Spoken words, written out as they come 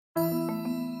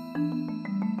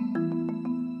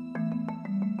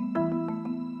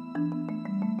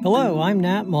Hello, I'm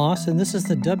Nat Moss, and this is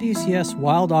the WCS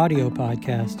Wild Audio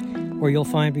Podcast, where you'll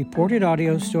find reported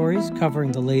audio stories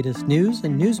covering the latest news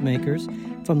and newsmakers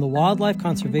from the Wildlife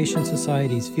Conservation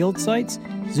Society's field sites,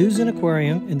 zoos and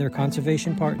aquarium, and their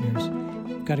conservation partners.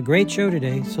 We've got a great show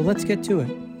today, so let's get to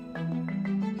it.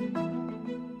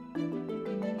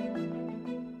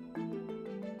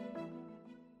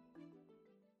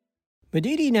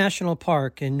 Madidi National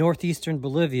Park in northeastern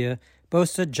Bolivia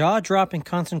boasts a jaw-dropping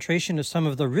concentration of some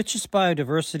of the richest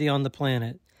biodiversity on the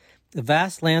planet. The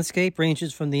vast landscape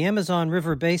ranges from the Amazon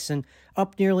River basin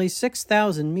up nearly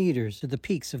 6,000 meters to the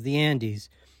peaks of the Andes.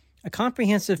 A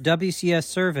comprehensive WCS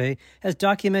survey has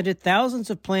documented thousands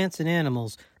of plants and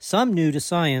animals, some new to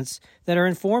science, that are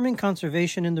informing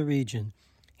conservation in the region.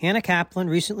 Hannah Kaplan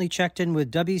recently checked in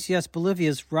with WCS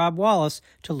Bolivia's Rob Wallace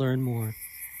to learn more.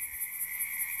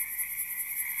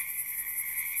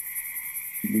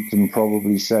 We can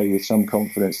probably say with some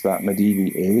confidence that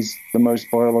Madidi is the most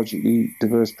biologically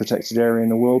diverse protected area in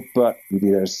the world, but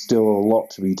there's still a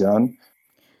lot to be done.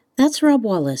 That's Rob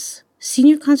Wallace,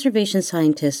 Senior Conservation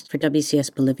Scientist for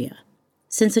WCS Bolivia.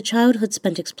 Since a childhood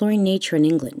spent exploring nature in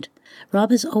England, Rob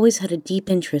has always had a deep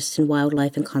interest in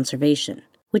wildlife and conservation,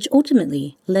 which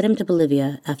ultimately led him to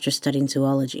Bolivia after studying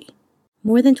zoology.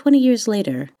 More than 20 years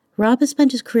later, Rob has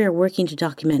spent his career working to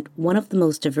document one of the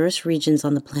most diverse regions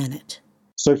on the planet.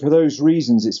 So for those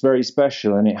reasons, it's very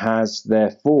special, and it has,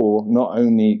 therefore, not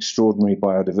only extraordinary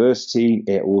biodiversity,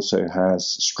 it also has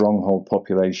stronghold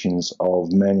populations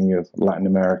of many of Latin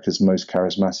America's most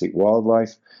charismatic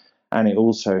wildlife, and it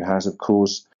also has, of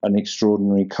course, an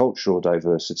extraordinary cultural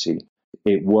diversity.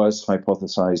 It was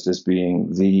hypothesized as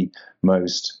being the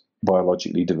most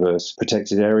biologically diverse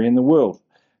protected area in the world.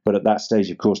 But at that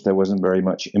stage, of course, there wasn't very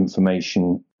much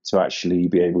information to actually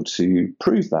be able to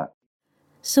prove that.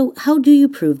 So how do you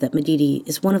prove that Madidi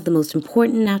is one of the most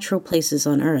important natural places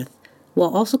on Earth, while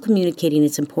also communicating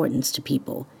its importance to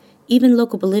people, even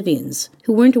local Bolivians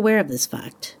who weren't aware of this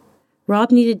fact? Rob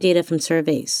needed data from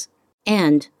surveys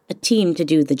and a team to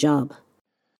do the job.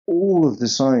 All of the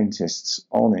scientists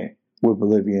on it were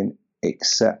Bolivian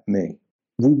except me.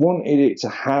 We wanted it to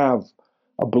have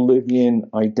a Bolivian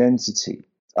identity.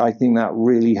 I think that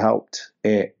really helped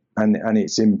it and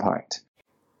its impact.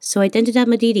 So Identidad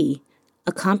Madidi,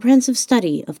 a comprehensive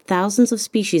study of thousands of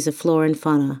species of flora and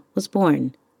fauna, was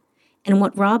born. And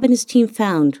what Rob and his team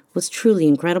found was truly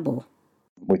incredible.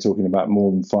 We're talking about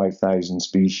more than 5,000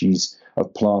 species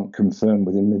of plant confirmed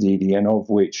within Madidi, and of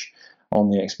which on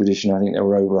the expedition I think there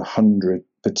were over 100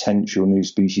 potential new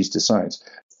species to science.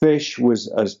 Fish was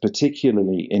a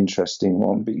particularly interesting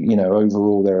one. But,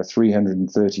 overall there are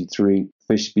 333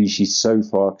 fish species so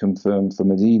far confirmed for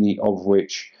Madidi, of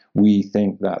which we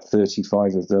think that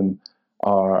 35 of them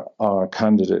are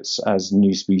candidates as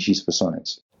new species for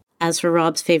science. As for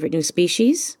Rob's favorite new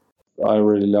species? I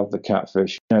really love the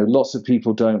catfish. Lots of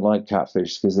people don't like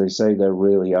catfish because they say they're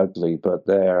really ugly, but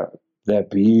they're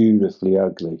beautifully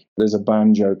ugly. There's a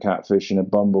banjo catfish and a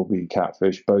bumblebee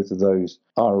catfish. Both of those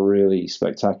are really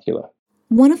spectacular.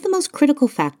 One of the most critical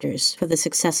factors for the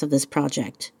success of this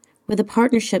project were the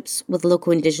partnerships with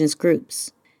local indigenous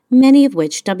groups, many of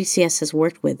which WCS has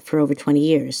worked with for over 20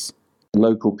 years.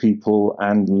 Local people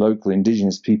and local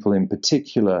indigenous people in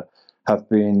particular have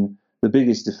been the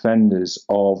biggest defenders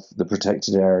of the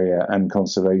protected area and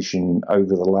conservation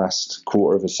over the last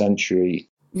quarter of a century.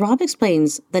 Rob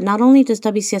explains that not only does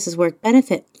WCS's work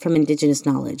benefit from indigenous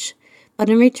knowledge, but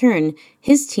in return,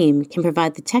 his team can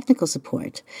provide the technical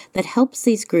support that helps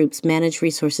these groups manage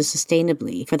resources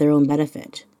sustainably for their own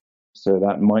benefit. So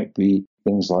that might be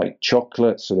things like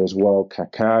chocolate, so there's wild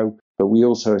cacao, but we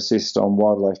also assist on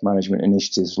wildlife management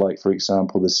initiatives like, for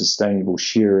example, the sustainable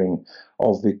shearing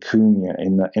of vicuña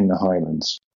in the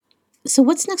highlands. So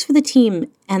what's next for the team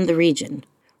and the region?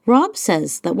 Rob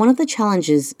says that one of the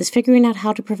challenges is figuring out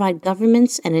how to provide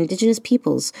governments and indigenous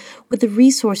peoples with the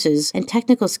resources and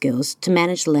technical skills to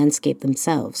manage the landscape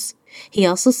themselves. He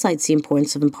also cites the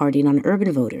importance of imparting on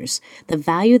urban voters the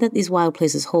value that these wild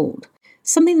places hold,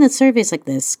 something that surveys like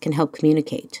this can help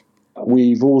communicate.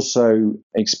 We've also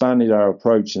expanded our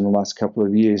approach in the last couple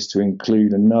of years to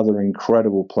include another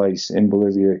incredible place in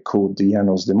Bolivia called the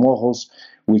Llanos de Mojos,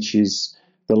 which is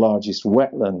the largest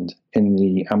wetland in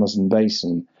the Amazon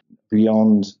basin.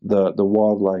 Beyond the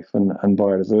wildlife and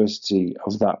biodiversity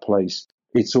of that place,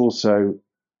 it's also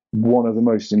one of the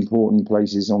most important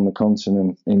places on the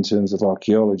continent in terms of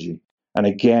archaeology, and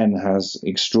again has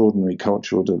extraordinary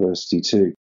cultural diversity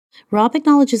too. Rob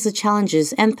acknowledges the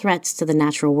challenges and threats to the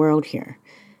natural world here,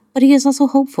 but he is also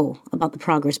hopeful about the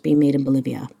progress being made in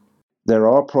Bolivia. There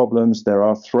are problems, there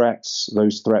are threats,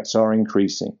 those threats are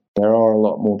increasing. There are a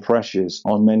lot more pressures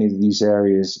on many of these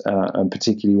areas, and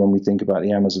particularly when we think about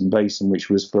the Amazon basin, which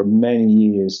was for many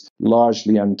years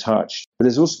largely untouched. But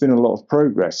there's also been a lot of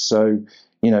progress. So,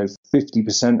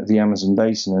 50% of the Amazon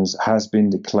basin has been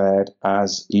declared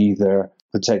as either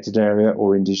protected area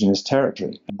or indigenous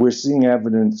territory. We're seeing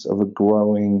evidence of a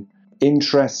growing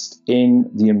interest in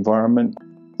the environment.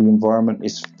 The environment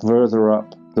is further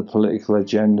up the political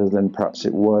agenda than perhaps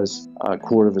it was a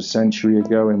quarter of a century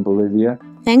ago in Bolivia.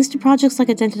 Thanks to projects like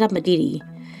Identidad Madidi,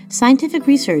 scientific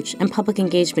research and public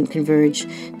engagement converge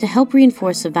to help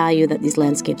reinforce the value that these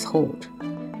landscapes hold.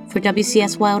 For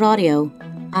WCS Wild Audio,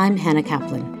 I'm Hannah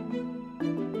Kaplan.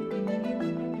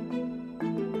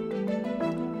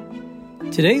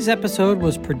 Today's episode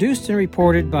was produced and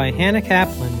reported by Hannah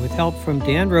Kaplan with help from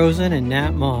Dan Rosen and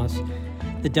Nat Moss.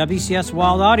 The WCS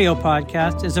Wild Audio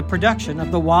podcast is a production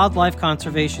of the Wildlife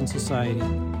Conservation Society.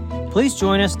 Please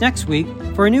join us next week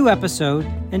for a new episode,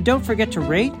 and don't forget to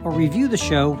rate or review the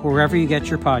show wherever you get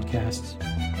your podcasts.